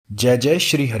जय जय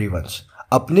श्री हरिवंश।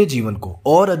 अपने जीवन को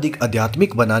और अधिक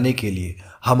आध्यात्मिक बनाने के लिए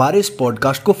हमारे इस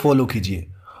पॉडकास्ट को फॉलो कीजिए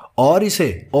और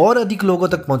इसे और अधिक लोगों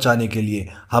तक पहुंचाने के लिए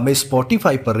हमें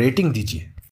स्पॉटिफाई पर रेटिंग दीजिए।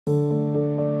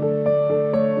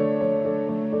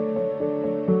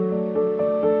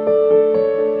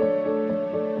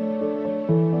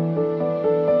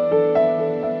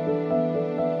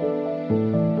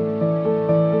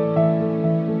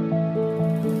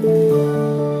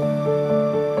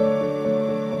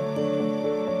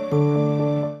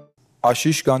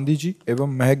 आशीष गांधी जी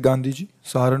एवं महक गांधी जी,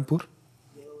 सहारनपुर।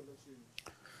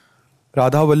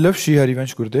 राधा वल्लभ श्री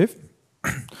हरिवंश गुरुदेव।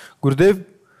 गुरुदेव,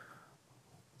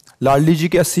 लाडली जी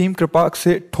की असीम कृपा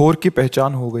से ठोर की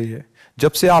पहचान हो गई है।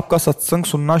 जब से आपका सत्संग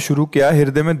सुनना शुरू किया,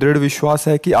 हृदय में दृढ़ विश्वास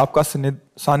है कि आपका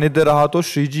सानिध्य रहा तो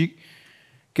श्री जी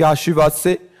के आशीर्वाद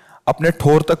से अपने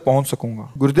ठोर तक पहुंच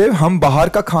सकूंगा। गुरुदेव, हम बाहर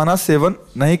का खाना सेवन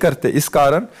नहीं करते, इस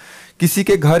कारण किसी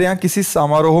के घर या किसी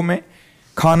समारोह में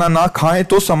खाना ना खाएं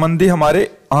तो संबंधी हमारे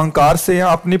अहंकार से या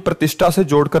अपनी प्रतिष्ठा से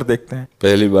जोड़कर देखते हैं।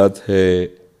 पहली बात है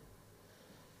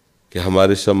कि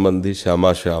हमारे संबंधी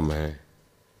श्यामा श्याम हैं,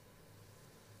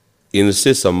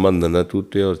 इनसे संबंध न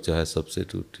टूटे और चाहे सबसे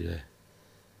टूट जाए।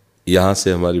 यहाँ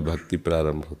से हमारी भक्ति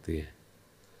प्रारंभ होती है।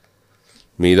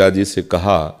 मीरा जी से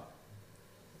कहा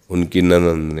उनकी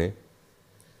ननंद ने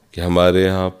कि हमारे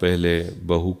यहाँ पहले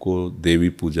बहू को देवी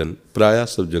पूजन प्रायः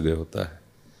सब जगह होता है,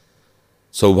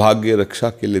 सौभाग्य रक्षा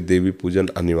के लिए देवी पूजन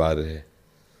अनिवार्य है।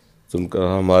 तो उनका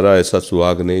हमारा ऐसा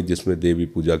सुहाग नहीं जिसमें देवी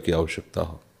पूजा की आवश्यकता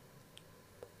हो।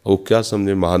 वो क्या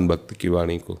समझे महान भक्त की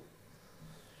वाणी को,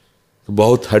 तो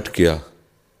बहुत हट किया।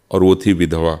 और वो थी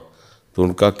विधवा, तो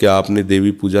उनका क्या आपने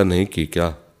देवी पूजा नहीं की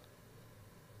क्या?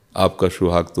 आपका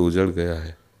सुहाग तो उजड़ गया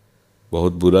है।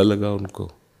 बहुत बुरा लगा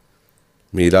उनको।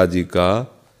 मीरा जी का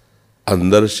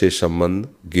अंदर से संबंध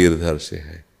गिरधर से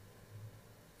है,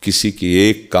 किसी की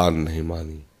एक कान नहीं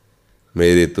मानी।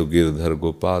 मेरे तो गिरधर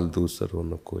गोपाल दूसरो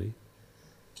न कोई।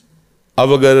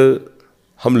 अब अगर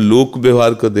हम लोक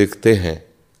व्यवहार को देखते हैं,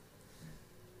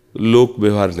 लोक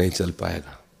व्यवहार नहीं चल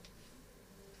पाएगा।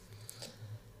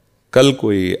 कल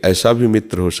कोई ऐसा भी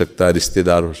मित्र हो सकता है,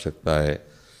 रिश्तेदार हो सकता है,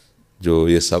 जो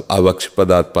ये सब आवश्य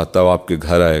पदार्थ पाता हो, आपके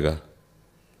घर आएगा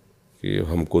कि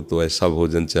हमको तो ऐसा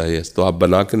भोजन चाहिए, तो आप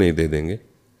बना के नहीं दे देंगे?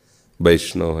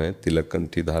 वैष्णव है, तिलक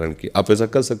कंठी धारण की, आप ऐसा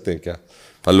कर सकते हैं क्या?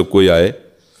 मान लो कोई आए,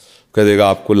 कह देगा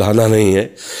आपको लाना नहीं है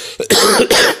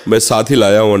मैं साथ ही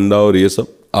लाया हूँ अंडा और ये सब,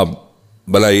 आप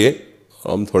बनाइए।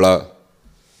 हम थोड़ा,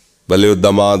 भले वो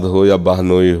दामाद हो या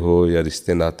बहनोई हो या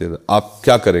रिश्ते नाते, आप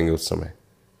क्या करेंगे उस समय?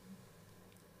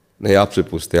 नहीं, आपसे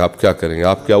पूछते हैं आप क्या करेंगे?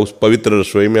 आप क्या उस पवित्र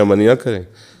रसोई में अमनिया करें?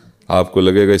 आपको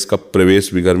लगेगा इसका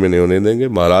प्रवेश भी घर में नहीं होने देंगे,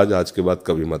 महाराज आज के बाद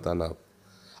कभी मत आना।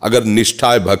 अगर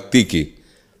निष्ठा है भक्ति की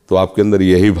तो आपके अंदर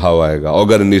यही भाव आएगा, और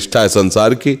अगर निष्ठा है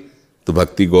संसार की तो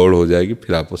भक्ति गौड़ हो जाएगी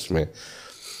फिर आप उसमें।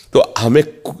 तो हमें,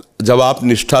 जब आप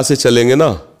निष्ठा से चलेंगे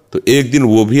ना, तो एक दिन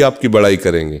वो भी आपकी बड़ाई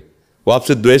करेंगे, वो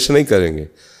आपसे द्वेष नहीं करेंगे।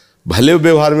 भले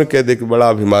व्यवहार में कह दे कि बड़ा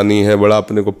अभिमानी है, बड़ा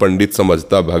अपने को पंडित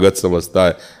समझता है, भगत समझता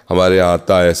है, हमारे यहाँ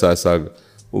आता है ऐसा ऐसा,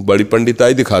 वो बड़ी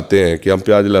पंडिताई दिखाते हैं कि हम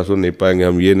प्याज लहसुन नहीं पाएंगे,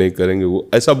 हम ये नहीं करेंगे, वो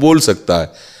ऐसा बोल सकता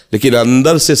है। लेकिन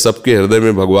अंदर से सबके हृदय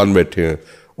में भगवान बैठे हैं,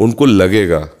 उनको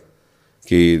लगेगा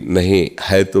कि नहीं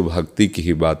है तो भक्ति की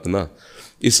ही बात ना।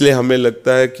 इसलिए हमें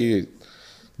लगता है कि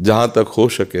जहाँ तक हो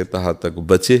सके तहाँ तक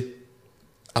बचे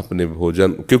अपने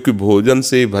भोजन, क्योंकि भोजन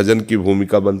से ही भजन की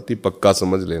भूमिका बनती, पक्का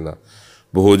समझ लेना।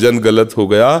 भोजन गलत हो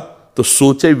गया तो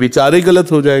सोचे विचार ही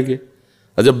गलत हो जाएंगे,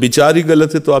 और जब विचार ही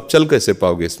गलत है तो आप चल कैसे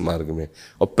पाओगे इस मार्ग में?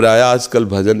 और प्राय आजकल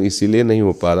भजन इसीलिए नहीं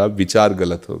हो पा रहा, विचार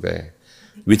गलत हो गए हैं।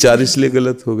 विचार इसलिए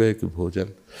गलत हो गए कि भोजन,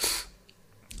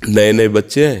 नए नए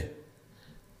बच्चे हैं,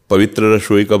 पवित्र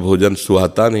रसोई का भोजन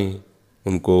सुहाता नहीं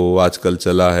उनको। आजकल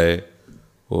चला है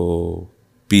वो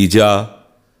पिज्जा,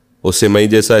 वो सेमई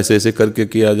जैसा ऐसे ऐसे करके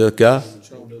किया जा, क्या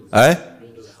है?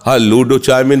 हाँ, लूडो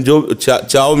चाउमीन, जो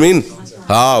चाउमीन,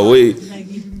 हाँ वही,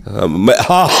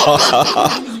 हाँ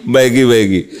मैगी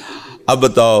मैगी। अब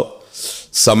बताओ,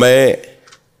 समय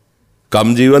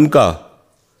कम जीवन का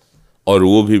और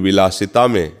वो भी विलासिता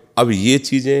में। अब ये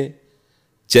चीजें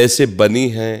जैसे बनी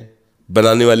हैं,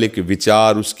 बनाने वाले के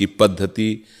विचार, उसकी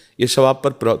पद्धति, ये सब आप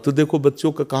पर तो देखो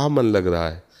बच्चों का कहाँ मन लग रहा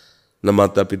है। न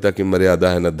माता पिता की मर्यादा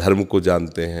है, न धर्म को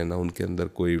जानते हैं, न उनके अंदर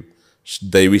कोई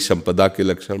दैवी संपदा के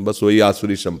लक्षण, बस वही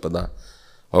आसुरी संपदा।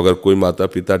 अगर कोई माता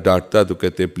पिता डांटता है तो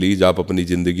कहते हैं प्लीज आप अपनी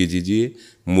ज़िंदगी जीजिए,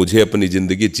 मुझे अपनी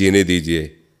ज़िंदगी जीने दीजिए।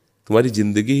 तुम्हारी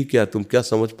ज़िंदगी ही क्या, तुम क्या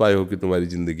समझ पाए हो कि तुम्हारी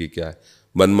ज़िंदगी क्या है?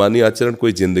 मनमानी आचरण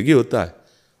कोई ज़िंदगी होता है?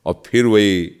 और फिर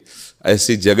वही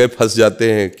ऐसी जगह फंस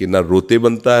जाते हैं कि ना रोते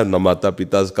बनता है, ना माता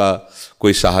पिता का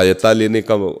कोई सहायता लेने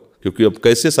का, क्योंकि अब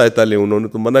कैसे सहायता लें, उन्होंने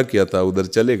तो मना किया था, उधर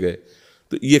चले गए।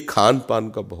 तो ये खान पान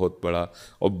का बहुत बड़ा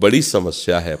और बड़ी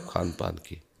समस्या है अब खान पान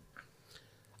की।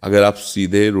 अगर आप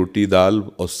सीधे रोटी दाल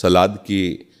और सलाद की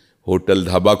होटल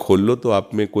ढाबा खोल लो तो आप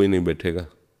में कोई नहीं बैठेगा,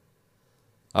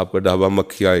 आपका ढाबा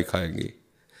मक्खियाँ ही खाएंगी।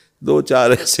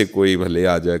 2-4 ऐसे कोई भले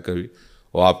आ जाए कभी,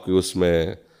 और आपके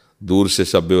उसमें दूर से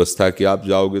सब व्यवस्था कि आप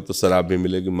जाओगे तो शराब भी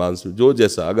मिलेगी, मांस भी, जो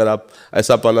जैसा। अगर आप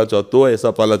ऐसा पाना चाहो तो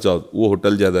ऐसा पाना चाहो, वो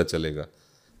होटल ज़्यादा चलेगा।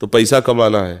 तो पैसा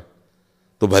कमाना है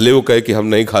तो भले वो कहे कि हम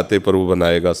नहीं खाते, पर वो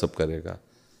बनाएगा, सब करेगा।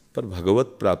 पर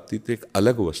भगवत प्राप्ति तो एक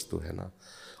अलग वस्तु है ना।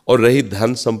 और रही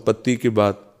धन संपत्ति की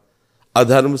बात,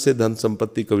 अधर्म से धन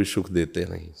संपत्ति कभी सुख देते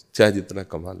नहीं, चाहे जितना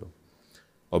कमा लो।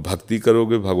 और भक्ति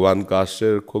करोगे, भगवान का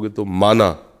आश्रय रखोगे, तो माना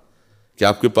कि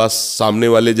आपके पास सामने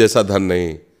वाले जैसा धन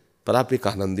नहीं, पर आप एक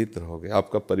आनंदित रहोगे,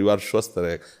 आपका परिवार स्वस्थ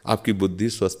रहेगा, आपकी बुद्धि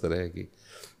स्वस्थ रहेगी।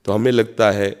 तो हमें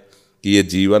लगता है कि ये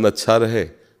जीवन अच्छा रहे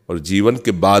और जीवन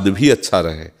के बाद भी अच्छा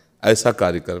रहे, ऐसा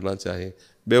कार्य करना चाहिए।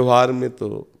 व्यवहार में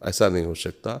तो ऐसा नहीं हो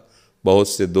सकता। बहुत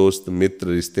से दोस्त मित्र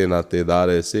रिश्ते नातेदार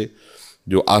ऐसे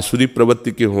जो आसुरी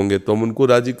प्रवृत्ति के होंगे, तो हम उनको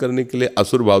राजी करने के लिए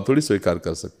असुर भाव थोड़ी स्वीकार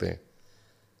कर सकते हैं।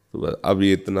 तो अब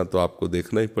ये इतना तो आपको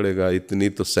देखना ही पड़ेगा, इतनी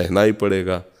तो सहना ही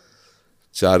पड़ेगा,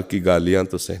 4 की गालियां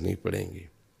तो सहनी पड़ेंगी।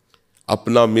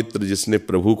 अपना मित्र जिसने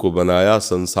प्रभु को बनाया,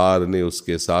 संसार ने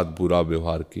उसके साथ बुरा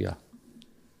व्यवहार किया।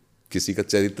 किसी का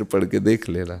चरित्र पढ़ के देख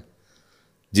लेना,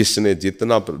 जिसने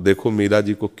जितना, देखो मीरा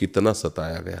जी को कितना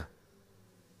सताया गया।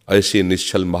 ऐसे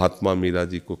निश्चल महात्मा मीरा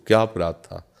जी को क्या अपराध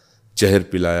था, जहर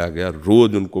पिलाया गया,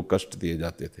 रोज उनको कष्ट दिए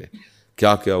जाते थे।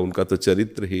 क्या क्या उनका तो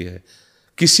चरित्र ही है।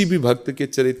 किसी भी भक्त के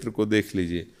चरित्र को देख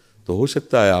लीजिए, तो हो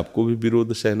सकता है आपको भी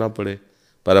विरोध सहना पड़े,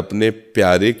 पर अपने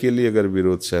प्यारे के लिए अगर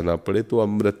विरोध सहना पड़े तो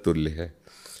अमृत तुल्य है।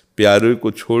 प्यारे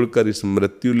को छोड़कर इस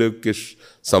मृत्यु लोक के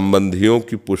संबंधियों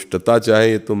की पुष्टता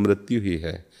चाहे, ये तो मृत्यु ही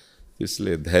है।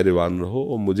 इसलिए धैर्यवान रहो,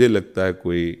 और मुझे लगता है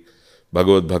कोई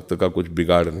भगवत भक्त का कुछ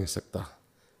बिगाड़ नहीं सकता,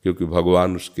 क्योंकि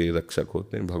भगवान उसके रक्षक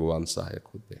होते हैं, भगवान सहायक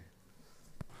होते हैं।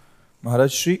 महाराज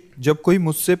श्री, जब कोई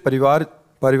मुझसे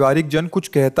पारिवारिक जन कुछ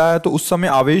कहता है तो उस समय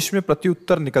आवेश में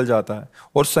प्रत्युत्तर निकल जाता है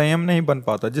और संयम नहीं बन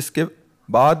पाता, जिसके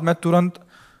बाद मैं तुरंत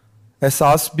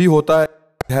एहसास भी होता है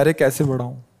धैर्य कैसे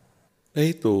बढ़ाऊं।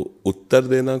 नहीं तो उत्तर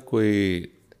देना कोई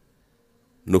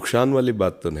नुकसान वाली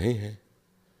बात तो नहीं है,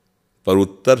 पर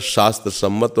उत्तर शास्त्र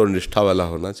सम्मत और निष्ठा वाला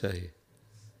होना चाहिए।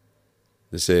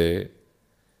 जैसे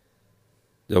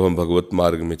जब हम भगवत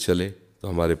मार्ग में चले तो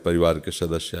हमारे परिवार के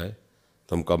सदस्य आए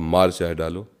तो हम कहा मार चाहे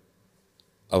डालो,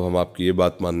 अब हम आपकी ये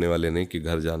बात मानने वाले नहीं कि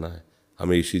घर जाना है,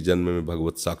 हमें इसी जन्म में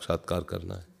भगवत साक्षात्कार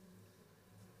करना है।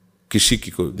 किसी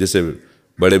की को जैसे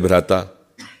बड़े भ्राता,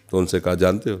 तो उनसे कहा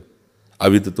जानते हो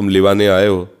अभी तो तुम लिवाने आए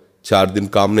हो, 4 दिन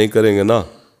काम नहीं करेंगे ना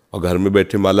और घर में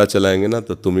बैठे माला चलाएंगे ना,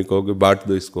 तो तुम ही कहोगे बांट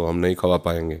दो इसको, हम नहीं खवा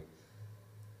पाएंगे।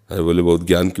 अरे बोले बहुत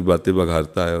ज्ञान की बातें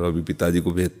बघारता है और अभी पिताजी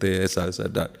को भेजते हैं, ऐसा ऐसा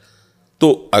डांट।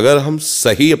 तो अगर हम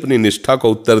सही अपनी निष्ठा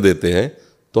को उत्तर देते हैं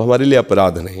तो हमारे लिए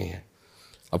अपराध नहीं है।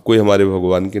 अब कोई हमारे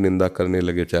भगवान की निंदा करने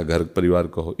लगे, चाहे घर परिवार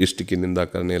को हो, इष्ट की निंदा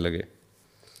करने लगे,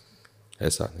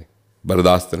 ऐसा नहीं,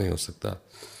 बर्दाश्त नहीं हो सकता।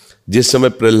 जिस समय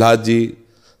प्रहलाद जी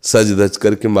सज धज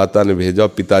करके माता ने भेजा,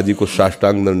 पिताजी को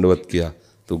साष्टांग दंडवत किया,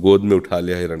 तो गोद में उठा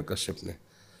लिया हिरण्यकश्यप ने,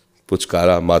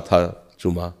 पुचकारा, माथा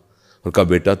चूमा, उनका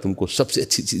बेटा तुमको सबसे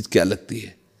अच्छी चीज क्या लगती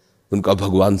है? उनका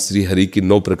भगवान श्री हरि की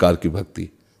 9 प्रकार की भक्ति,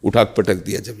 उठा पटक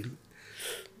दिया जमीन,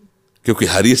 क्योंकि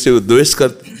हरि से द्वेष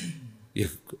करते।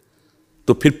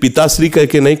 तो फिर पिताश्री कह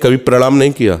के नहीं, कभी प्रणाम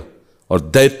नहीं किया, और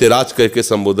दैत्यराज कह के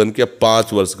संबोधन किया।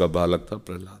 5 वर्ष का बालक था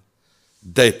प्रहलाद,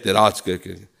 दैत्यराज कह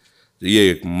के।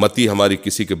 ये मति हमारी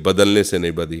किसी के बदलने से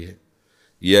नहीं बदी है,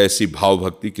 ये ऐसी भाव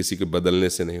भक्ति किसी के बदलने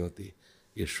से नहीं होती।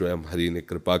 ये स्वयं हरि ने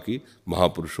कृपा की,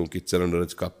 महापुरुषों की चरण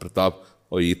रज का प्रताप,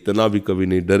 और इतना भी कभी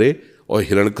नहीं डरे। और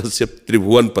हिरण्यकश्यप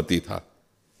त्रिभुवन पति था।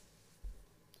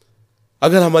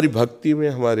 अगर हमारी भक्ति में,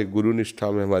 हमारे गुरु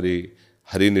निष्ठा में, हमारी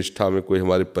हरि निष्ठा में कोई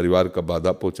हमारे परिवार का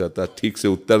बाधा पहुंचाता है, ठीक से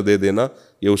उत्तर दे देना,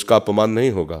 ये उसका अपमान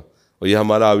नहीं होगा और यह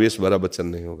हमारा आवेश भरा वचन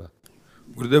नहीं होगा।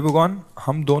 गुरुदेव भगवान,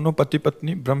 हम दोनों पति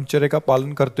पत्नी ब्रह्मचर्य का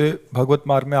पालन करते हुए भगवत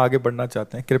मार्ग में आगे बढ़ना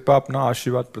चाहते हैं, कृपया अपना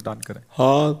आशीर्वाद प्रदान करें।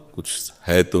 हाँ, कुछ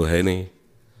है तो है नहीं,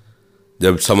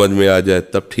 जब समझ में आ जाए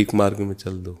तब ठीक मार्ग में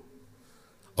चल दो।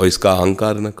 और इसका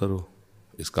अहंकार न करो,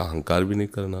 इसका अहंकार भी नहीं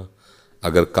करना।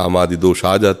 अगर काम आदि दोष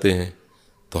आ जाते हैं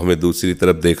तो हमें दूसरी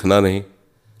तरफ देखना नहीं।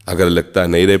 अगर लगता है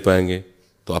नहीं रह पाएंगे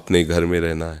तो अपने घर में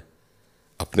रहना है।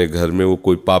 अपने घर में वो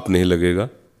कोई पाप नहीं लगेगा,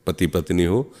 पति पत्नी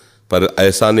हो, पर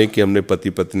ऐसा नहीं कि हमने पति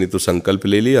पत्नी तो संकल्प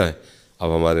ले लिया है,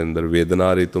 अब हमारे अंदर वेदना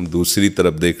आ रही तुम दूसरी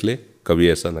तरफ देख ले, कभी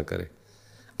ऐसा ना करें।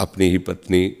 अपनी ही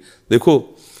पत्नी देखो,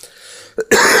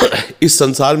 इस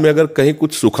संसार में अगर कहीं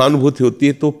कुछ सुखानुभूति होती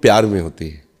है तो प्यार में होती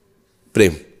है,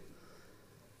 प्रेम।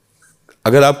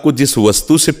 अगर आपको जिस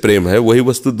वस्तु से प्रेम है वही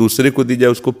वस्तु दूसरे को दी जाए,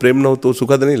 उसको प्रेम ना हो तो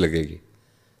सुखद नहीं लगेगी,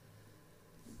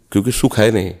 क्योंकि सुख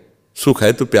है नहीं। सुख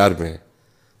है तो प्यार में है।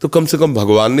 तो कम से कम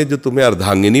भगवान ने जो तुम्हें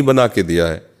अर्धांगिनी बना के दिया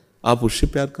है, आप उससे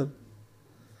प्यार करो।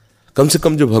 कम से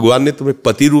कम जो भगवान ने तुम्हें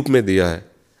पति रूप में दिया है,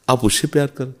 आप उससे प्यार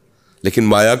करो। लेकिन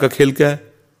माया का खेल क्या है?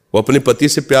 वो अपने पति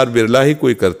से प्यार बिरला ही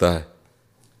कोई करता है।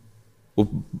 वो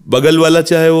बगल वाला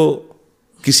चाहे वो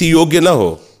किसी योग्य ना हो,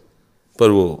 पर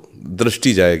वो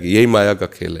दृष्टि जाएगी। यही माया का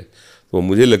खेल है। तो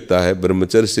मुझे लगता है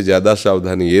ब्रह्मचर्य से ज़्यादा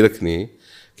सावधानी ये रखनी है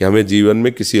कि हमें जीवन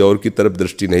में किसी और की तरफ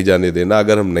दृष्टि नहीं जाने देना।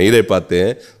 अगर हम नहीं रह पाते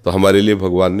हैं तो हमारे लिए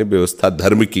भगवान ने व्यवस्था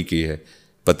धर्म की है।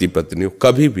 पति पत्नी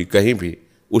कभी भी कहीं भी,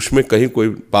 उसमें कहीं कोई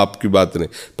पाप की बात नहीं।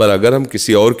 पर अगर हम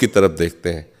किसी और की तरफ देखते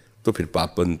हैं तो फिर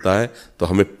पाप बनता है। तो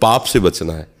हमें पाप से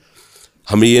बचना है।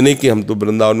 हमें ये नहीं कि हम तो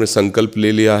वृंदावन में संकल्प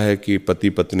ले लिया है कि पति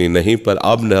पत्नी नहीं, पर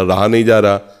अब रहा नहीं जा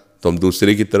रहा तो हम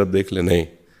दूसरे की तरफ देख ले, नहीं।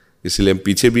 इसलिए हम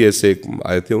पीछे भी ऐसे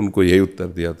आए थे, उनको यही उत्तर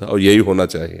दिया था, और यही होना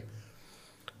चाहिए।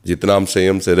 जितना हम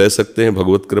संयम से रह सकते हैं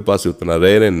भगवत कृपा से उतना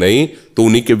रह रहे, नहीं तो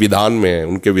उन्हीं के विधान में है,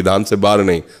 उनके विधान से बाहर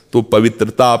नहीं। तो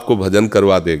पवित्रता आपको भजन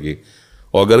करवा देगी।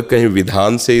 और अगर कहीं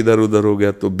विधान से इधर उधर हो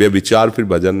गया तो व्यभिचार फिर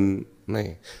भजन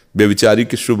नहीं। व्यभिचारी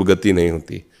की शुभ गति नहीं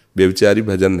होती। व्यभिचारी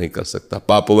भजन नहीं कर सकता।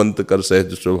 पापवंत कर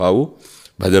सहज स्वभाव,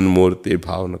 भजन मूर्ति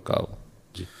भाव न काऊ।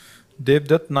 जी।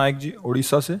 देवदत्त नायक जी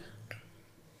उड़ीसा से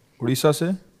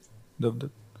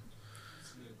देवदत्त।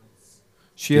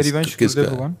 श्री हरिवंश गुरुदेव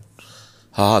भगवान।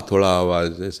 हाँ, थोड़ा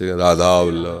आवाज जैसे राधा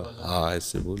वल्लभ, हाँ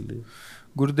ऐसे बोल रही।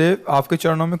 गुरुदेव आपके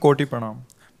चरणों में कोटि प्रणाम।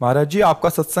 महाराज जी, आपका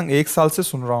सत्संग 1 साल से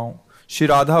सुन रहा हूँ। श्री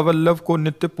राधा वल्लभ को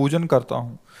नित्य पूजन करता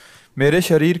हूँ। मेरे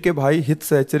शरीर के भाई हित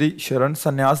सहचरी शरण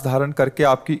संन्यास धारण करके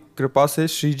आपकी कृपा से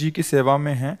श्री जी की सेवा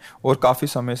में हैं और काफी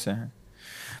समय से हैं।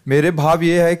 मेरे भाव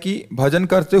ये है कि भजन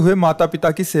करते हुए माता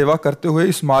पिता की सेवा करते हुए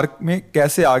इस मार्ग में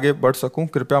कैसे आगे बढ़ सकूं,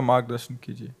 कृपया मार्गदर्शन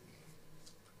कीजिए।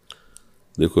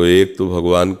 देखो, एक तो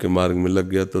भगवान के मार्ग में लग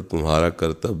गया तो तुम्हारा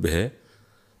कर्तव्य है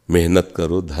मेहनत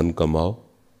करो, धन कमाओ,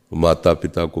 माता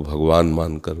पिता को भगवान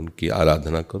मानकर उनकी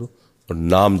आराधना करो और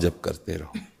नाम जप करते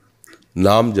रहो।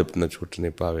 नाम जप न छूटने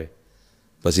पावे,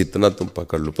 बस इतना तुम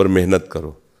पकड़ लो। पर मेहनत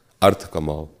करो, अर्थ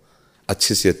कमाओ,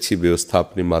 अच्छी से अच्छी व्यवस्था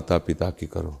अपने माता पिता की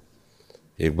करो।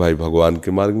 एक भाई भगवान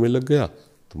के मार्ग में लग गया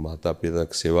तो माता पिता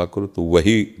की सेवा करो, तो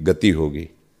वही गति होगी।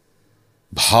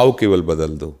 भाव केवल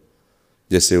बदल दो।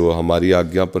 जैसे वो हमारी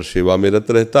आज्ञा पर सेवा में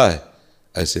रत रहता है,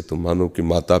 ऐसे तुम मानो कि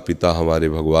माता पिता हमारे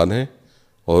भगवान हैं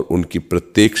और उनकी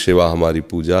प्रत्येक सेवा हमारी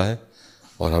पूजा है,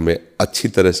 और हमें अच्छी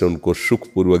तरह से उनको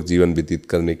सुखपूर्वक जीवन व्यतीत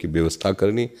करने की व्यवस्था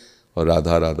करनी। और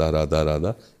राधा राधा राधा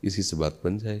राधा, इसी से बात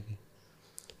बन जाएगी।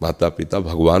 माता पिता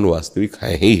भगवान वास्तविक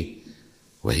हैं ही,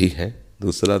 वही हैं,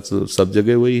 दूसरा तो सब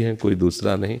जगह वही है, कोई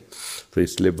दूसरा नहीं। तो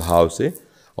इसलिए भाव से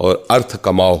और अर्थ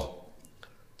कमाओ,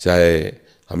 चाहे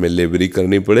हमें लेबरी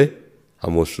करनी पड़े,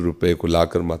 हम उस रुपये को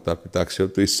लाकर माता पिता के,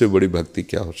 तो इससे बड़ी भक्ति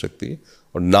क्या हो सकती है।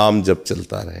 और नाम जब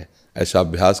चलता रहे, ऐसा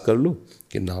अभ्यास कर लो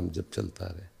कि नाम जब चलता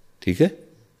रहे। ठीक है,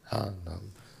 हाँ। नाम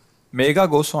मेघा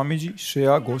गोस्वामी जी,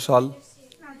 श्रेया घोषाल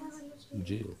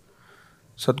जी।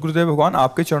 सतगुरुदेव भगवान,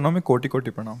 आपके चरणों में कोटि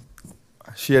कोटि प्रणाम।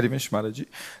 श्री हरिवंश महाराज जी,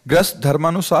 ग्रस्त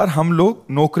धर्मानुसार हम लोग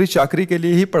नौकरी चाकरी के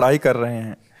लिए ही पढ़ाई कर रहे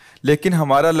हैं, लेकिन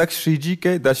हमारा लक्ष्य श्री जी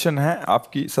के दर्शन है।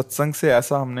 आपकी सत्संग से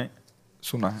ऐसा हमने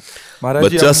सुना है। महाराज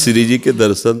जी, बच्चा श्री जी के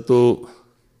दर्शन तो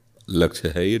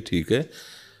लक्ष्य है, ये ठीक है।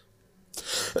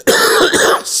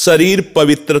 शरीर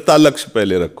पवित्रता लक्ष्य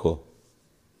पहले रखो,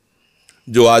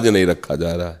 जो आज नहीं रखा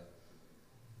जा रहा है।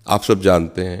 आप सब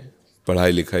जानते हैं,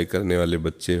 पढ़ाई लिखाई करने वाले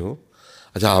बच्चे हो।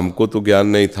 अच्छा, हमको तो ज्ञान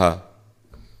नहीं था,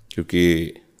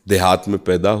 क्योंकि देहात में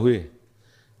पैदा हुए,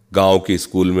 गांव के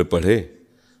स्कूल में पढ़े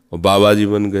और बाबा जी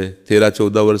बन गए।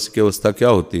 13-14 वर्ष की अवस्था क्या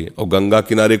होती है, और गंगा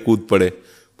किनारे कूद पड़े।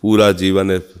 पूरा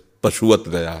जीवन पशुवत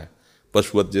गया है।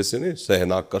 पशुवत जैसे नहीं,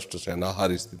 सहना, कष्ट सहना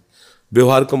हर स्थिति।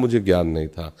 व्यवहार का मुझे ज्ञान नहीं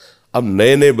था। अब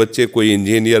नए नए बच्चे, कोई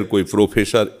इंजीनियर, कोई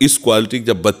प्रोफेसर, इस क्वालिटी के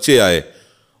जब बच्चे आए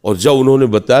और जब उन्होंने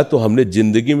बताया, तो हमने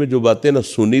जिंदगी में जो बातें ना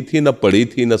सुनी थी, ना पढ़ी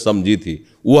थी, ना समझी थी,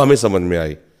 वो हमें समझ में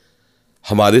आई।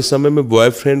 हमारे समय में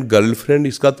बॉयफ्रेंड गर्लफ्रेंड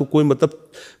इसका तो कोई मतलब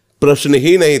प्रश्न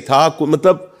ही नहीं था। कोई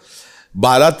मतलब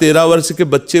 12-13 वर्ष के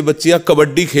बच्चे बच्चियां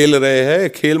कबड्डी खेल रहे हैं,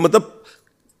 खेल मतलब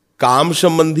काम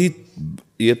संबंधी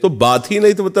ये तो बात ही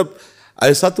नहीं। तो मतलब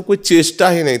ऐसा तो कोई चेष्टा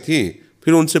ही नहीं थी।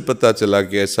 फिर उनसे पता चला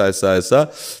कि ऐसा ऐसा ऐसा।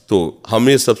 तो हम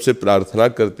ये सबसे प्रार्थना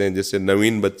करते हैं, जैसे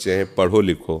नवीन बच्चे हैं, पढ़ो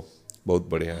लिखो, बहुत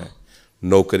बढ़िया है।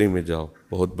 नौकरी में जाओ,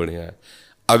 बहुत बढ़िया है।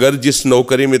 अगर जिस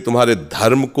नौकरी में तुम्हारे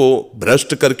धर्म को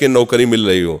भ्रष्ट करके नौकरी मिल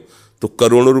रही हो, तो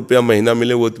करोड़ों रुपया महीना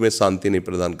मिले, वो तुम्हें शांति नहीं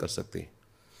प्रदान कर सकती।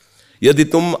 यदि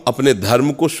तुम अपने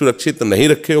धर्म को सुरक्षित नहीं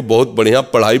रखे हो, बहुत बढ़िया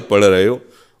पढ़ाई पढ़ रहे हो,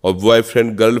 और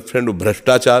बॉयफ्रेंड गर्लफ्रेंड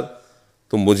भ्रष्टाचार,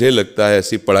 तो मुझे लगता है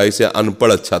ऐसी पढ़ाई से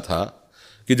अनपढ़ अच्छा था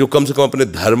कि जो कम से कम अपने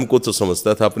धर्म को तो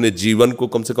समझता था, अपने जीवन को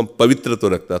कम से कम पवित्र तो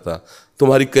रखता था।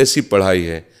 तुम्हारी कैसी पढ़ाई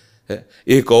है?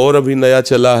 एक और अभी नया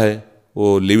चला है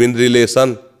वो लिव इन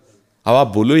रिलेशन। अब आप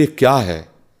बोलो ये क्या है?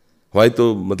 हमारी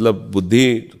तो मतलब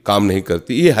बुद्धि काम नहीं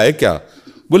करती। ये है क्या?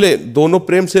 बोले दोनों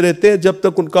प्रेम से रहते हैं जब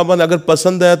तक उनका मन, अगर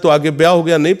पसंद आया तो आगे ब्याह हो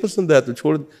गया, नहीं पसंद आया तो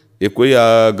छोड़। ये कोई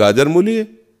गाजर मूली है?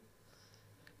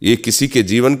 ये किसी के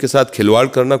जीवन के साथ खिलवाड़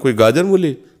करना कोई गाजर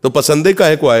मूली? तो पसंदे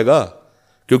काहे को आएगा?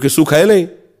 क्योंकि सुख है नहीं,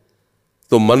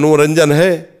 तो मनोरंजन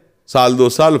है साल 2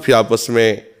 साल, फिर आपस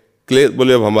में क्लेश।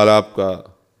 बोले अब हमारा आपका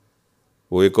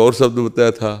वो एक और शब्द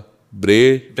बताया था,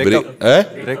 ब्रेकअप।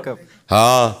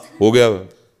 हाँ हो गया।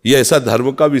 ये ऐसा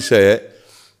धर्म का विषय है।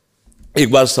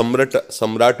 एक बार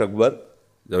सम्राट अकबर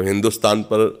जब हिंदुस्तान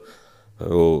पर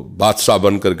वो बादशाह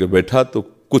बन करके बैठा तो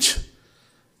कुछ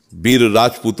वीर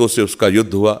राजपूतों से उसका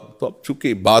युद्ध हुआ। तो अब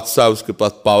चूंकि बादशाह, उसके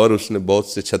पास पावर, उसने बहुत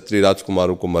से क्षत्रिय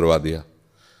राजकुमारों को मरवा दिया।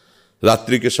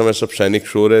 रात्रि के समय सब सैनिक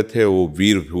सो रहे थे, वो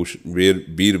वीर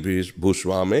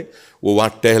भूषवा में वो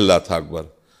वहाँ टहल रहा था अकबर।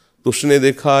 तो उसने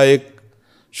देखा एक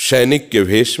सैनिक के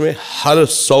वेश में हर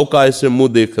 100 का ऐसे मुंह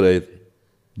देख रहे थे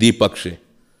दीपक से।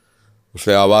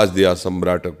 उसने आवाज दिया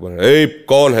सम्राट अकबर, ए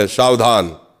कौन है?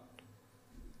 सावधान,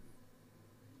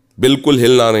 बिल्कुल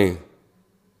हिलना नहीं।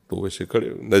 तो वैसे खड़े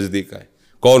नजदीक आए,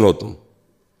 कौन हो तुम?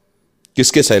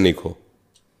 किसके सैनिक हो?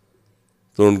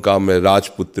 तो उनका मैं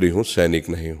राजपुत्री हूं, सैनिक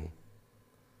नहीं हूं।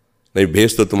 नहीं,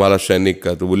 भेष तो तुम्हारा सैनिक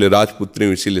का। तो बोले राजपुत्री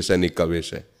हूं इसीलिए सैनिक का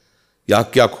वेश है। यहां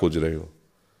क्या खोज रहे हो?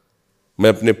 मैं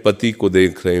अपने पति को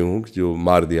देख रही हूं जो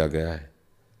मार दिया गया है।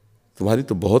 तुम्हारी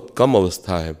तो बहुत कम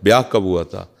अवस्था है, ब्याह कब हुआ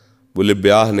था? बोले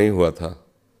ब्याह नहीं हुआ था,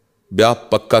 ब्याह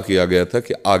पक्का किया गया था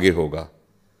कि आगे होगा।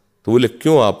 तो बोले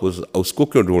क्यों, आप उसको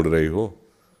क्यों ढूंढ रही हो?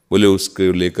 बोले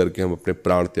उसके लेकर के हम अपने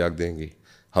प्राण त्याग देंगे।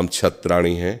 हम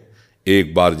क्षत्राणी हैं,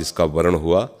 एक बार जिसका वरण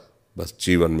हुआ बस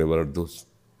जीवन में वरण दो।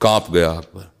 कांप गया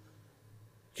अकबर,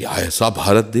 क्या ऐसा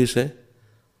भारत देश है?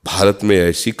 भारत में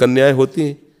ऐसी कन्याएं होती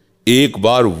हैं? एक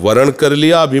बार वरण कर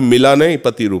लिया, अभी मिला नहीं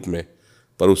पति रूप में।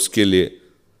 पर उसके लिए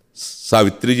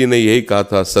सावित्री जी ने यही कहा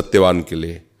था सत्यवान के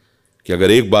लिए कि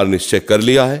अगर एक बार निश्चय कर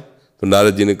लिया है, तो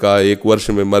नारद जी ने कहा 1 वर्ष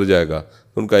में मर जाएगा,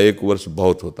 तो उनका 1 वर्ष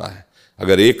बहुत होता है।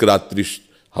 अगर एक रात्रि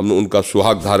हम उनका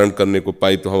सुहाग धारण करने को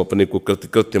पाई तो हम अपने को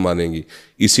कृतकृत्य मानेंगी।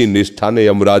 इसी निष्ठा ने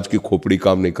यमराज की खोपड़ी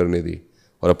काम नहीं करने दी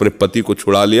और अपने पति को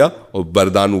छुड़ा लिया और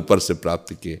वरदान ऊपर से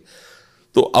प्राप्त किए।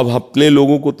 तो अब अपने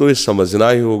लोगों को तो ये समझना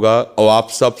ही होगा। और आप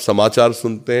सब समाचार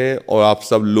सुनते हैं और आप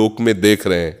सब लोक में देख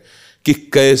रहे हैं कि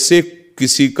कैसे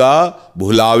किसी का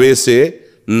भुलावे से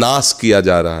नाश किया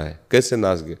जा रहा है। कैसे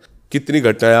नाश किया, कितनी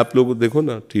घटनाएं आप लोग देखो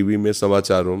ना टीवी में,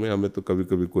 समाचारों में। हमें तो कभी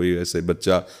कभी कोई ऐसे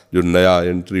बच्चा जो नया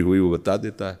एंट्री हुई वो बता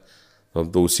देता है, तो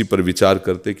हम तो उसी पर विचार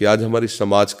करते कि आज हमारी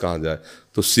समाज कहाँ जाए।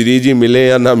 तो श्री जी मिले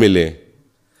या ना मिले,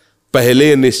 पहले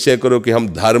ये निश्चय करो कि हम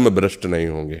धर्म भ्रष्ट नहीं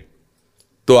होंगे,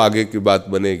 तो आगे की बात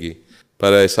बनेगी।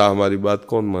 पर ऐसा हमारी बात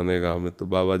कौन मानेगा? हमें तो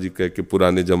बाबा जी कह के,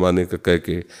 पुराने जमाने का कह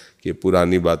के कि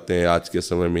पुरानी बातें हैं, आज के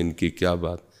समय में इनकी क्या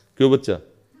बात। क्यों बच्चा?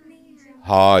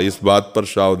 हाँ, इस बात पर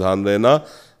सावधान रहना।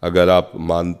 अगर आप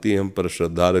मानती हैं, हम पर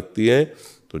श्रद्धा रखती हैं,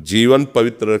 तो जीवन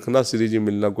पवित्र रखना, श्री जी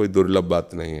मिलना कोई दुर्लभ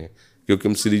बात नहीं है। क्योंकि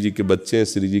हम श्री जी के बच्चे हैं,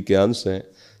 श्री जी के अंश हैं।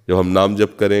 जब हम नाम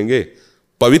जप करेंगे,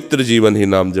 पवित्र जीवन ही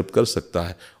नाम जप कर सकता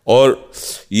है। और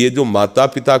ये जो माता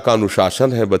पिता का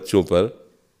अनुशासन है बच्चों पर,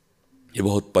 ये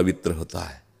बहुत पवित्र होता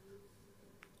है।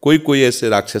 कोई कोई ऐसे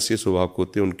राक्षसी स्वभाव के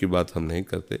होते हैं, उनकी बात हम नहीं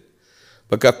करते।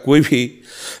 पर क्या कोई भी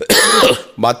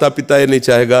माता पिता ये नहीं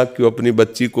चाहेगा कि वो अपनी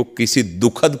बच्ची को किसी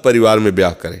दुखद परिवार में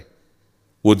ब्याह करे?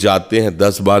 वो जाते हैं,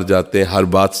 10 बार जाते हैं, हर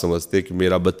बात समझते हैं कि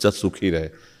मेरा बच्चा सुखी रहे।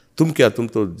 तुम क्या, तुम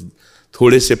तो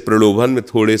थोड़े से प्रलोभन में,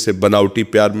 थोड़े से बनावटी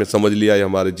प्यार में समझ लिया ये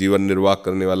हमारे जीवन निर्वाह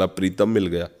करने वाला प्रीतम मिल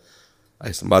गया।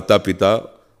 ऐसे माता पिता,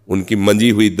 उनकी मंजी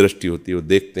हुई दृष्टि होती है, वो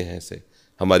देखते हैं ऐसे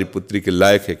हमारी पुत्री के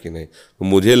लायक है कि नहीं। तो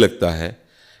मुझे लगता है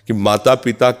कि माता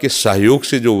पिता के सहयोग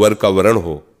से जो वर का वरण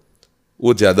हो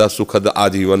वो ज़्यादा सुखद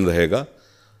आजीवन रहेगा।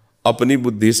 अपनी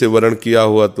बुद्धि से वरण किया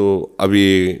हुआ, तो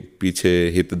अभी पीछे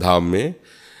हितधाम में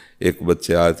एक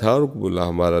बच्चे आया था और बोला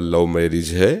हमारा लव मैरिज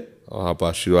है, आप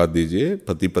आशीर्वाद दीजिए।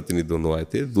 पति पत्नी दोनों आए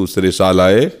थे, दूसरे साल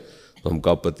आए तो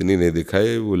हमका पत्नी नहीं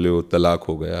दिखाई, बोले वो तलाक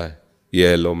हो गया है, ये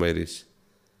है लव मैरिज।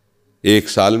 1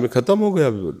 साल में ख़त्म हो गया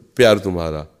प्यार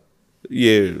तुम्हारा।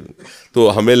 ये तो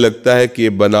हमें लगता है कि ये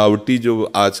बनावटी जो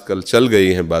आजकल चल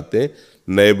गई हैं बातें,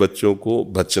 नए बच्चों को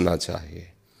बचना चाहिए।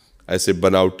 ऐसे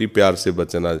बनावटी प्यार से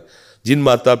बचना। जिन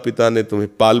माता पिता ने तुम्हें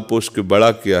पाल पोष के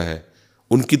बड़ा किया है,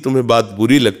 उनकी तुम्हें बात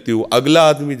बुरी लगती हो, अगला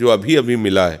आदमी जो अभी अभी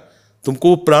मिला है तुमको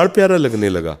वो प्राण प्यारा लगने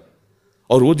लगा,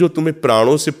 और वो जो तुम्हें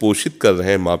प्राणों से पोषित कर रहे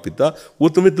हैं माँ पिता, वो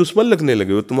तुम्हें दुश्मन लगने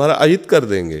लगे, वो तुम्हारा अहित कर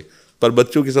देंगे। पर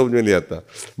बच्चों की समझ में नहीं आता।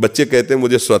 बच्चे कहते हैं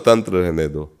मुझे स्वतंत्र रहने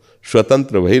दो।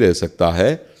 स्वतंत्र वही रह सकता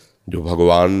है जो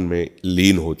भगवान में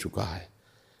लीन हो चुका है।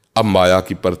 अब माया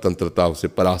की परतंत्रता उसे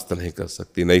परास्त नहीं कर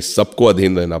सकती। नहीं, सबको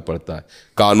अधीन रहना पड़ता है,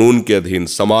 कानून के अधीन,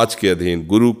 समाज के अधीन,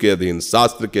 गुरु के अधीन,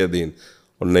 शास्त्र के अधीन,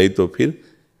 और नहीं तो फिर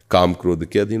काम क्रोध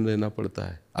के अधीन रहना पड़ता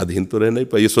है। अधीन तो रहना ही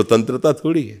पाए, ये स्वतंत्रता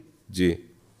थोड़ी है जी।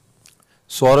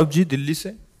 सौरभ जी दिल्ली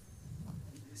से।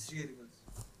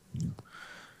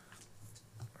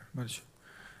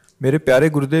 मेरे प्यारे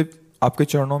गुरुदेव, आपके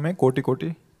चरणों में कोटि कोटि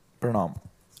प्रणाम।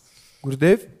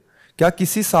 गुरुदेव, क्या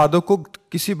किसी साधक को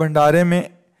किसी भंडारे में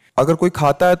अगर कोई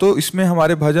खाता है तो इसमें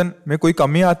हमारे भजन में कोई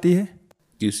कमी आती है?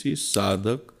 किसी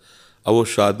साधक, अब वो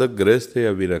साधक गृहस्थ है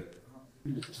या विरक्त?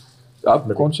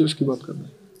 आप कौन सी उसकी बात कर रहे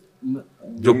हैं?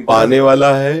 जो पाने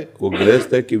वाला है वो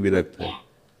गृहस्थ है कि विरक्त है?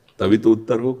 तभी तो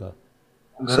उत्तर होगा।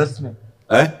 गृहस्थ में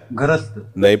है, गृहस्थ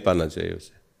नहीं पाना चाहिए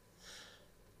उसे।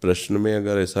 प्रश्न में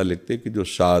अगर ऐसा लिखते कि जो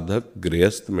साधक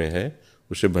गृहस्थ में है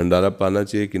उसे भंडारा पाना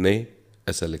चाहिए कि नहीं,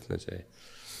 ऐसा लिखना चाहिए।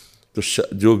 तो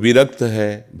जो विरक्त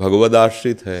है, भगवद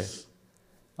आश्रित है,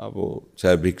 अब वो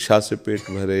चाहे भिक्षा से पेट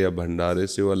भरे या भंडारे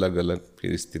से, वो अलग अलग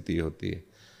फिर स्थिति होती है।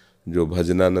 जो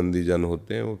भजनानंदी जन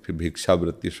होते हैं वो फिर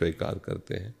भिक्षावृत्ति स्वीकार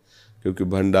करते हैं, क्योंकि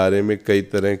भंडारे में कई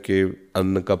तरह के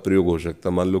अन्न का प्रयोग हो सकता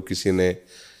है। मान लो किसी ने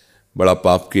बड़ा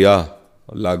पाप किया,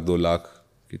 1,00,000-2,00,000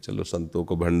 कि चलो संतों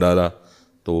को भंडारा,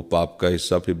 तो वो पाप का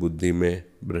हिस्सा फिर बुद्धि में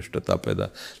भ्रष्टता पैदा।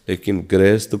 लेकिन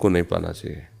गृहस्थ को नहीं पाना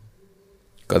चाहिए,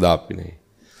 कदापि नहीं।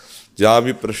 जहाँ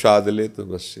भी प्रसाद ले तो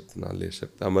बस इतना ले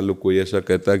सकता है। मान लो कोई ऐसा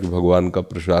कहता है कि भगवान का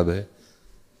प्रसाद है,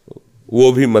 तो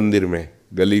वो भी मंदिर में,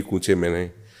 गली कूचे में नहीं।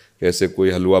 ऐसे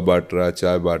कोई हलवा बांट रहा है,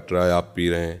 चाय बांट रहा है, आप पी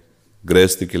रहे हैं,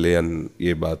 गृहस्थ के लिए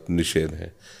ये बात निषेध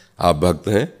है। आप भक्त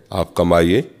हैं, आप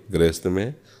कमाइए गृहस्थ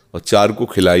में और 4 को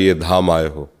खिलाइए, धाम आए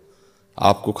हो,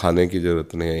 आपको खाने की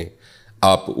जरूरत नहीं है।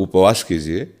 आप उपवास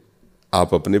कीजिए,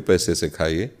 आप अपने पैसे से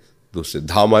खाइए, दूसरे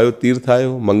धाम आए हो, तीर्थ आए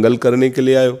हो, मंगल करने के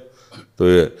लिए आए हो। तो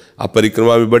आप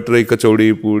परिक्रमा में बट रही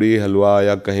कचौड़ी पूड़ी हलवा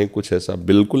या कहीं कुछ ऐसा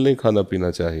बिल्कुल नहीं खाना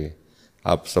पीना चाहिए।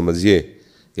 आप समझिए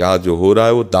यहाँ जो हो रहा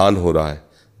है वो दान हो रहा है।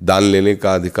 दान लेने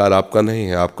का अधिकार आपका नहीं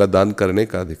है, आपका दान करने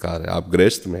का अधिकार है। आप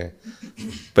गृहस्थ में हैं,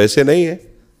 पैसे नहीं है,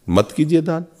 मत कीजिए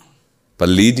दान, पर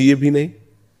लीजिए भी नहीं।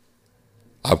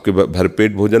 आपके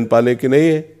भरपेट भोजन पाने के नहीं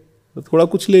है तो थोड़ा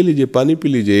कुछ ले लीजिए, पानी पी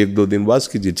लीजिए, 1-2 दिन वास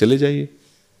कीजिए, चले जाइए।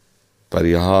 पर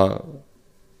यहाँ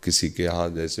किसी के यहाँ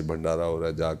जैसे भंडारा हो रहा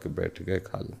है, जाके बैठ गए,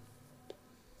 खा लें।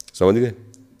 समझ गए?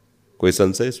 कोई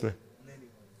संशय इसमें?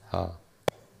 हाँ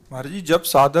महाराज जी, जब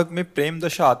साधक में प्रेम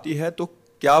दशा आती है तो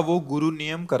क्या वो गुरु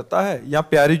नियम करता है या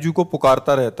प्यारी जी को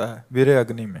पुकारता रहता है वीरे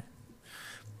अग्नि में?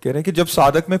 कह रहे हैं कि जब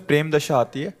साधक में प्रेम दशा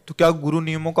आती है तो क्या गुरु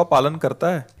नियमों का पालन करता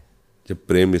है? जब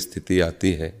प्रेम स्थिति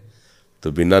आती है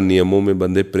तो बिना नियमों में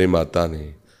बंधे प्रेम आता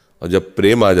नहीं, और जब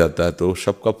प्रेम आ जाता है तो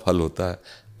सबका फल होता है।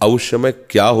 अब उस समय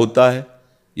क्या होता है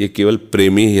ये केवल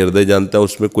प्रेमी ही हृदय जानता है,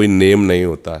 उसमें कोई नियम नहीं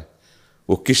होता है।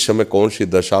 वो किस समय कौन सी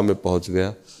दशा में पहुंच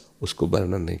गया उसको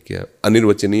वर्णन नहीं किया।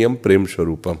 अनिर्वचनीयम प्रेम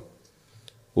स्वरूपम,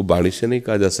 वो वाणी से नहीं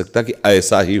कहा जा सकता कि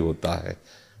ऐसा ही होता है।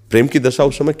 प्रेम की दशा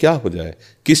उस समय क्या हो जाए,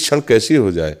 किस क्षण कैसी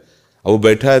हो जाए। अब वो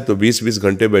बैठा है तो 20-20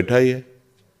 घंटे बैठा ही है,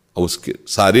 और उसके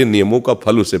सारे नियमों का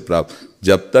फल उसे प्राप्त।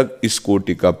 जब तक इस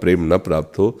कोटि का प्रेम न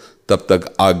प्राप्त हो तब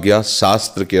तक आज्ञा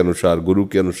शास्त्र के अनुसार, गुरु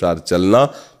के अनुसार चलना,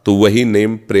 तो वही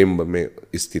नेम प्रेम में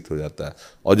स्थित हो जाता है।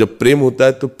 और जब प्रेम होता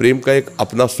है तो प्रेम का एक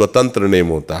अपना स्वतंत्र नेम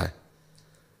होता है।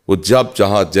 वो जब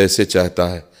जहाँ जैसे चाहता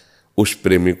है उस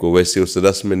प्रेमी को वैसे उस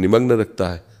रस में निमग्न रखता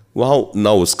है। वहाँ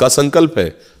ना उसका संकल्प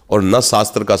है और न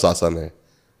शास्त्र का शासन है।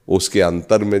 उसके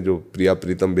अंतर में जो प्रिया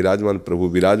प्रीतम विराजमान, प्रभु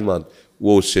विराजमान,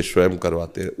 वो उससे स्वयं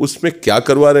करवाते हैं। उसमें क्या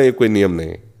करवा रहे हैं कोई नियम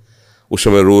नहीं। उस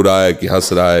समय रो रहा है कि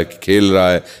हंस रहा है कि खेल रहा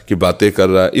है कि बातें कर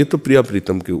रहा है, ये तो प्रिया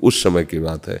प्रीतम की उस समय की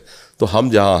बात है। तो हम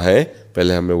जहाँ हैं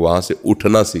पहले हमें वहाँ से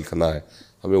उठना सीखना है।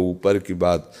 हमें ऊपर की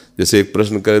बात, जैसे एक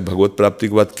प्रश्न करे भगवत प्राप्ति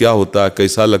के बाद क्या होता है,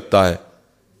 कैसा लगता है।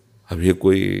 अब ये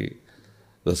कोई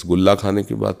रसगुल्ला खाने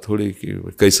की बात थोड़ी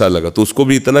कि कैसा लगा, तो उसको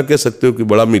भी इतना कह सकते हो कि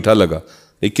बड़ा मीठा लगा।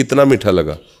 ये कितना मीठा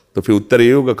लगा, तो फिर उत्तर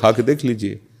ये होगा खा के देख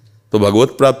लीजिए। तो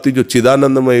भगवत प्राप्ति जो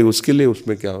चिदानंदमय उसके लिए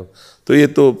उसमें क्या हो। तो ये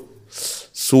तो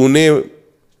सूने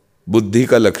बुद्धि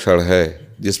का लक्षण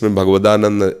है, जिसमें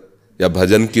भगवदानंद या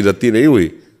भजन की रति नहीं हुई,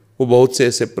 वो बहुत से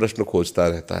ऐसे प्रश्न खोजता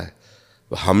रहता है।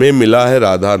 हमें मिला है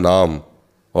राधा नाम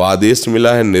और आदेश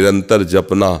मिला है निरंतर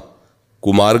जपना,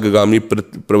 कुमार्गगामी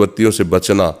प्रवृत्तियों से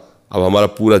बचना। अब हमारा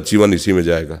पूरा जीवन इसी में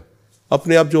जाएगा,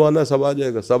 अपने आप जो आना सब आ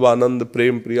जाएगा, सब आनंद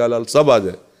प्रेम प्रियालाल सब आ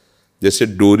जाए। जैसे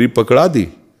डोरी पकड़ा दी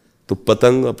तो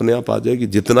पतंग अपने आप आ जाएगी,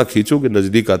 जितना खींचोगे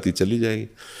नजदीक आती चली जाएगी।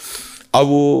 अब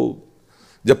वो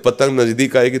जब पतंग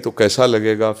नज़दीक आएगी तो कैसा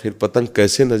लगेगा, फिर पतंग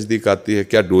कैसे नज़दीक आती है,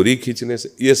 क्या डोरी खींचने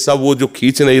से, ये सब वो जो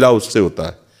खींच नहीं रहा उससे होता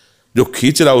है। जो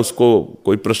खींच रहा उसको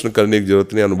कोई प्रश्न करने की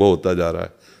जरूरत नहीं, अनुभव होता जा रहा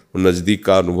है, वो नज़दीक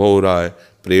का अनुभव हो रहा है,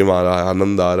 प्रेम आ रहा है,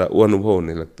 आनंद आ रहा है, वो अनुभव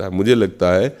होने लगता है। मुझे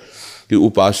लगता है कि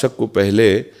उपासक को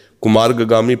पहले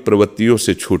कुमार्गगामी प्रवृत्तियों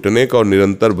से छूटने का और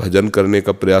निरंतर भजन करने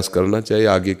का प्रयास करना चाहिए।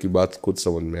 आगे की बात खुद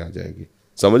समझ में आ जाएगी।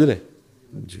 समझ रहे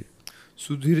जी।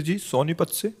 सुधीर जी सोनीपत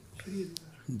से।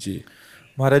 जी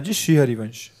महाराज जी, श्री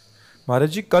हरिवंश। महाराज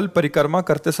जी, कल परिक्रमा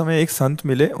करते समय एक संत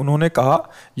मिले, उन्होंने कहा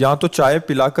या तो चाय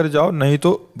पिलाकर जाओ नहीं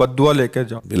तो बद्दुआ लेकर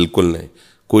जाओ। बिल्कुल नहीं,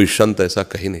 कोई संत ऐसा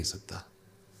कह ही नहीं सकता।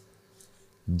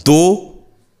 दो,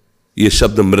 ये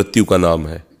शब्द मृत्यु का नाम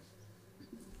है।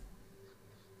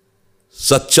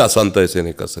 सच्चा संत ऐसे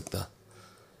नहीं कर सकता।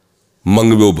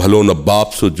 मंगवो भलो न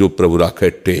बाप सो जो प्रभु राखे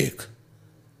टेक,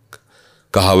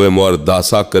 कहावे मोर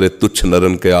दासा करे तुच्छ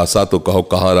नरन के आशा, तो कहो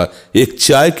कहाँ रहा। एक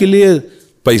चाय के लिए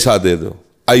पैसा दे दो,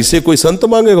 ऐसे कोई संत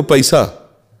मांगेगा पैसा?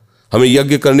 हमें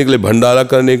यज्ञ करने के लिए, भंडारा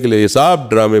करने के लिए, ये सब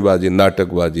ड्रामेबाजी,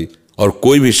 नाटकबाजी। और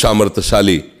कोई भी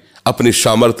सामर्थ्यशाली अपनी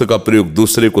सामर्थ्य का प्रयोग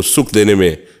दूसरे को सुख देने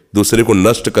में, दूसरे को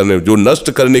नष्ट करने में, जो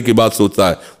नष्ट करने की बात सोचता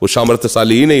है वो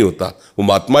सामर्थ्यशाली ही नहीं होता, वो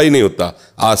महात्मा ही नहीं होता।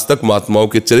 आज तक महात्माओं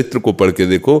के चरित्र को पढ़ के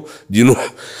देखो,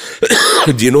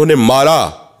 जिन्होंने मारा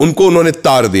उनको उन्होंने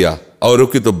तार दिया, औरों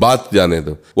की तो बात जाने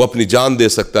दो। वो अपनी जान दे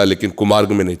सकता है लेकिन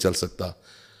कुमार्ग में नहीं चल सकता।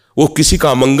 वो किसी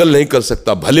का अमंगल नहीं कर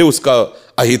सकता, भले उसका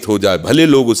अहित हो जाए, भले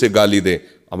लोग उसे गाली दें,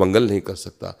 अमंगल नहीं कर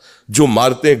सकता। जो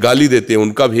मारते हैं, गाली देते हैं,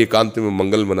 उनका भी एकांत में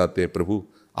मंगल मनाते हैं। प्रभु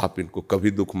आप इनको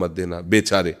कभी दुख मत देना,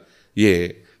 बेचारे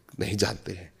ये नहीं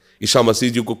जानते हैं। ईसा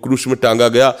मसीह जी को क्रूस में टांगा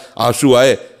गया, आंसू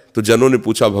आए तो जनों ने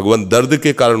पूछा भगवान दर्द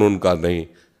के कारण उनका नहीं,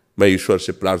 मैं ईश्वर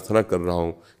से प्रार्थना कर रहा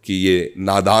हूं कि ये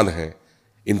नादान है,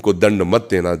 इनको दंड मत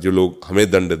देना, जो लोग हमें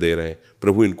दंड दे रहे हैं,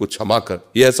 प्रभु इनको क्षमा कर।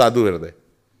 यह है साधु हृदय।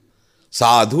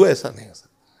 साधु ऐसा नहीं हो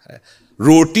सकता है।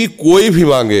 रोटी कोई भी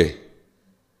मांगे,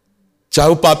 चाहे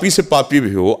वो पापी से पापी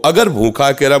भी हो, अगर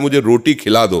भूखा कह रहा मुझे रोटी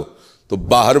खिला दो, तो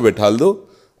बाहर बैठा दो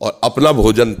और अपना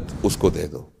भोजन उसको दे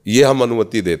दो, ये हम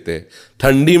अनुमति देते हैं।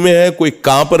 ठंडी में है, कोई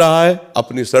कांप रहा है,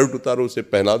 अपनी शर्ट उतारो, उसे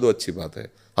पहना दो, अच्छी बात है,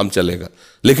 हम चलेगा।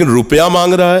 लेकिन रुपया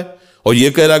मांग रहा है और ये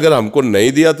कह रहा अगर हमको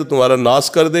नहीं दिया तो तुम्हारा नाश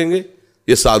कर देंगे,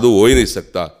 ये साधु हो ही नहीं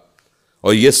सकता।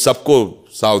 और ये सबको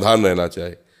सावधान रहना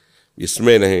चाहिए,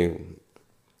 इसमें नहीं।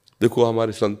 देखो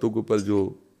हमारे संतों के ऊपर जो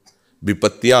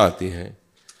विपत्तियां आती हैं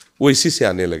वो इसी से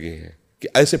आने लगी हैं कि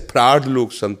ऐसे फ्रॉड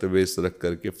लोग संत वेश रख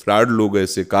करके, फ्रॉड लोग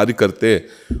ऐसे कार्य करते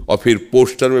हैं और फिर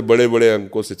पोस्टर में बड़े बड़े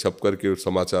अंकों से छप करके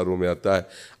समाचारों में आता है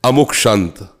अमुक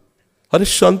संत। अरे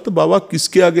संत बाबा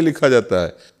किसके आगे लिखा जाता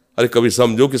है? अरे कभी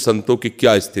समझो कि संतों की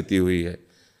क्या स्थिति हुई है।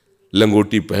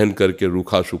 लंगोटी पहन करके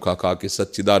रूखा सूखा खा के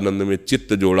सच्चिदानंद में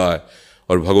चित्त जोड़ा है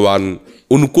और भगवान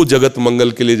उनको जगत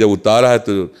मंगल के लिए जब उतारा है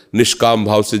तो निष्काम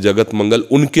भाव से जगत मंगल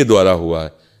उनके द्वारा हुआ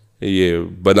है। ये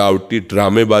बनावटी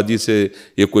ड्रामेबाजी से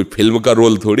ये कोई फिल्म का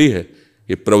रोल थोड़ी है।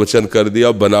 ये प्रवचन कर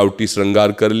दिया, बनावटी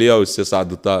श्रृंगार कर लिया, इससे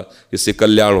साधुता, इससे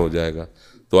कल्याण हो जाएगा।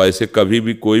 तो ऐसे कभी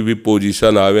भी कोई भी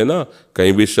पोजीशन आवे ना,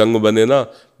 कहीं भी संग बने ना,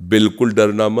 बिल्कुल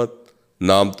डरना मत।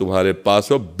 नाम तुम्हारे पास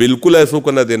हो, बिल्कुल ऐसो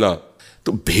को न देना।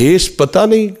 तो भेष पता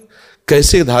नहीं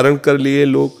कैसे धारण कर लिए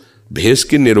लोग, भेष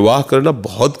की निर्वाह करना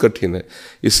बहुत कठिन है।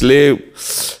 इसलिए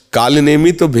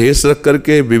कालनेमी तो भेष रख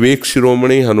करके विवेक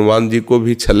शिरोमणि हनुमान जी को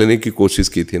भी छलने की कोशिश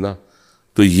की थी ना।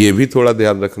 तो ये भी थोड़ा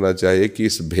ध्यान रखना चाहिए कि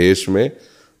इस भेष में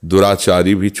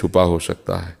दुराचारी भी छुपा हो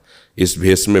सकता है, इस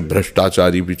भेष में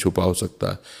भ्रष्टाचारी भी छुपा हो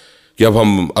सकता है कि अब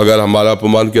हम अगर हमारा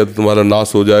अपमान किया तो तुम्हारा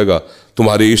नाश हो जाएगा,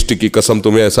 तुम्हारे इष्ट की कसम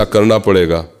तुम्हें ऐसा करना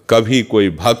पड़ेगा। कभी कोई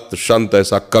भक्त संत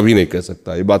ऐसा कभी नहीं कह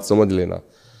सकता, ये बात समझ लेना।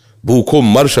 भूखों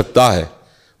मर सकता है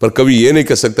पर कभी ये नहीं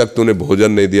कह सकता कि तूने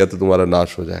भोजन नहीं दिया तो तुम्हारा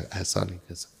नाश हो जाएगा, ऐसा नहीं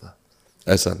कह सकता,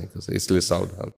 ऐसा नहीं कह सकता। इसलिए सावधान।